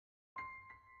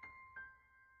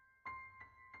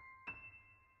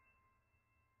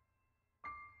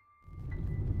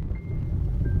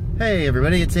Hey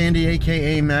everybody, it's Andy,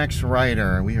 aka Max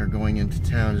Rider. We are going into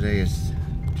town. Today is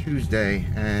Tuesday,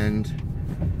 and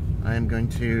I'm going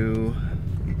to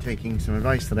be taking some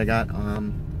advice that I got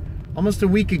almost a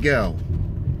week ago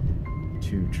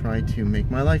to try to make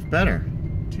my life better,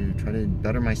 to try to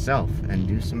better myself and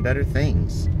do some better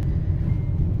things.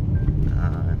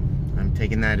 I'm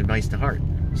taking that advice to heart.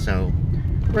 So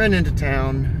we're heading into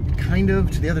town, kind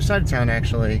of to the other side of town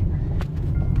actually.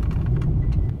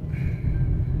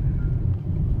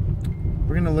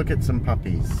 We're gonna look at some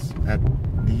puppies at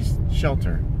the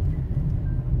shelter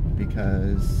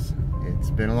because it's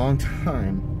been a long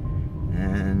time,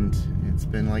 and it's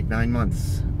been like 9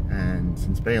 months and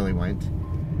since Bailey went,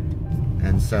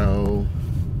 and so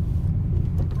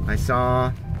I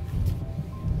saw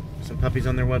some puppies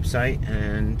on their website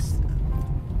and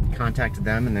contacted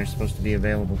them, and they're supposed to be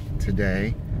available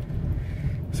today.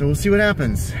 So we'll see what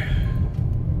happens,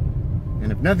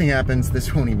 and if nothing happens,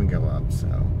 this won't even go up. So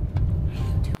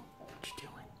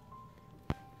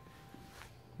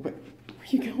where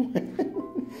you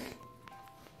going?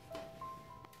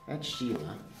 That's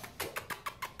Sheila.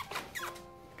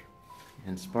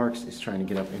 And Sparks is trying to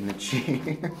get up in the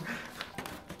chair.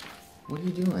 What are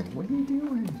you doing? What are you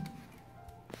doing?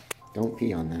 Don't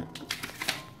pee on that.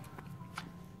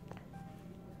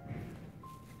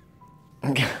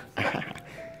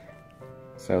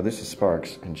 So this is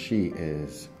Sparks, and she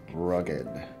is rugged.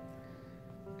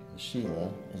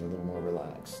 Sheila is a little more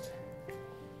relaxed.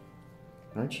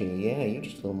 Aren't you? Yeah, you're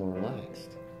just a little more relaxed.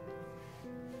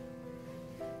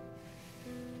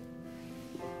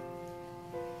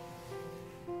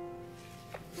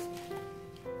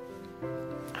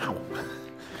 Ow!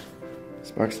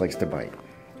 Sparks likes to bite.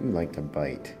 You like to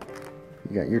bite.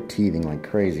 You got your teething like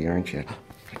crazy, aren't you?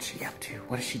 What's she up to?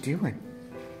 What is she doing?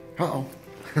 Uh-oh.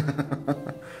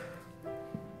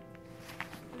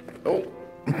 Oh.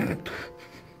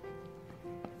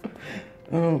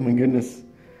 Oh my goodness.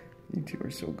 You two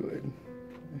are so good.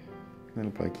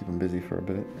 That'll probably keep them busy for a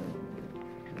bit.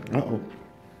 Uh-oh.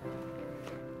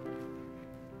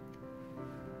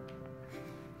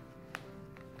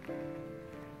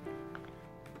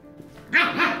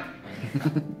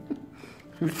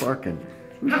 Who's barking?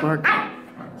 Who's barking?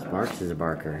 Sparks is a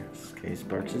barker. Okay,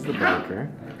 Sparks is the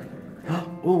barker.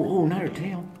 Oh, not her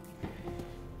tail.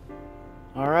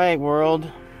 Alright, world.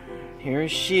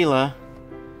 Here's Sheila.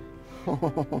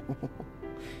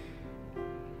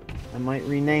 I might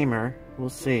rename her. We'll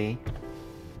see.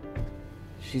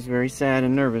 She's very sad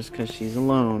and nervous because she's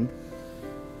alone.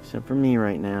 Except for me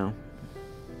right now.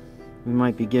 We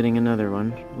might be getting another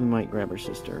one. We might grab her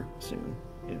sister soon.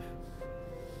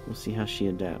 We'll see how she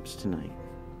adapts tonight.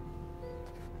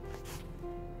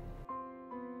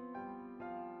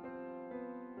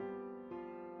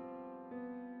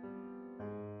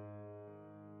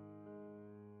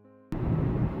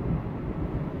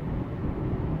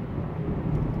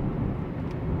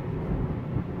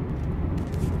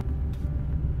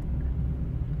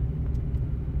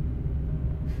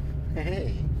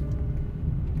 Hey,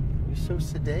 you're so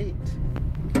sedate.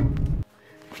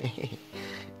 Hey,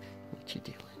 what you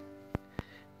doing?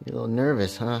 You're a little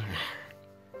nervous, huh?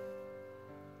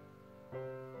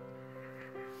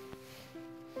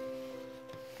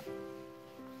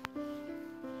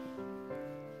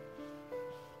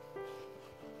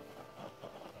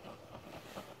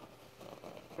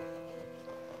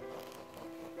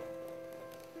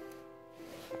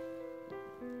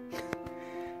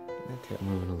 Let that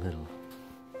move a little.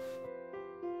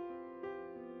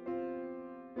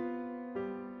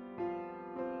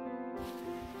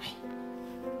 Hey.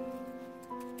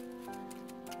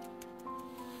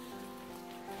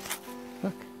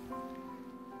 Look.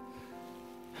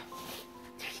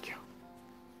 There you go.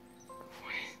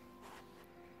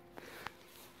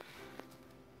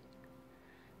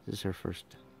 This is her first.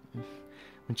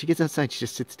 When she gets outside, she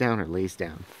just sits down or lays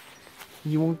down.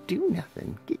 You won't do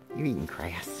nothing. You're eating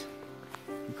grass.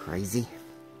 You crazy.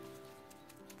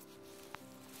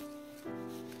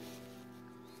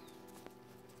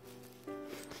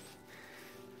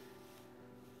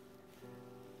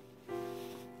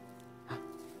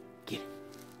 Get it.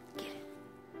 Get it.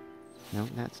 No,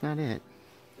 that's not it.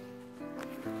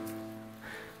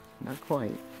 Not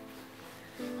quite.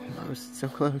 Almost. So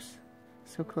close.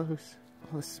 So close.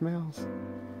 All the smells.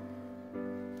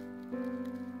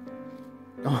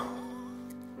 Oh,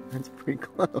 that's pretty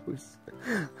close.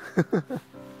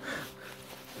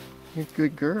 You're a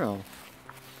good girl.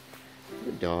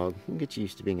 Good dog. We'll get you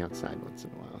used to being outside once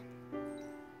in a while.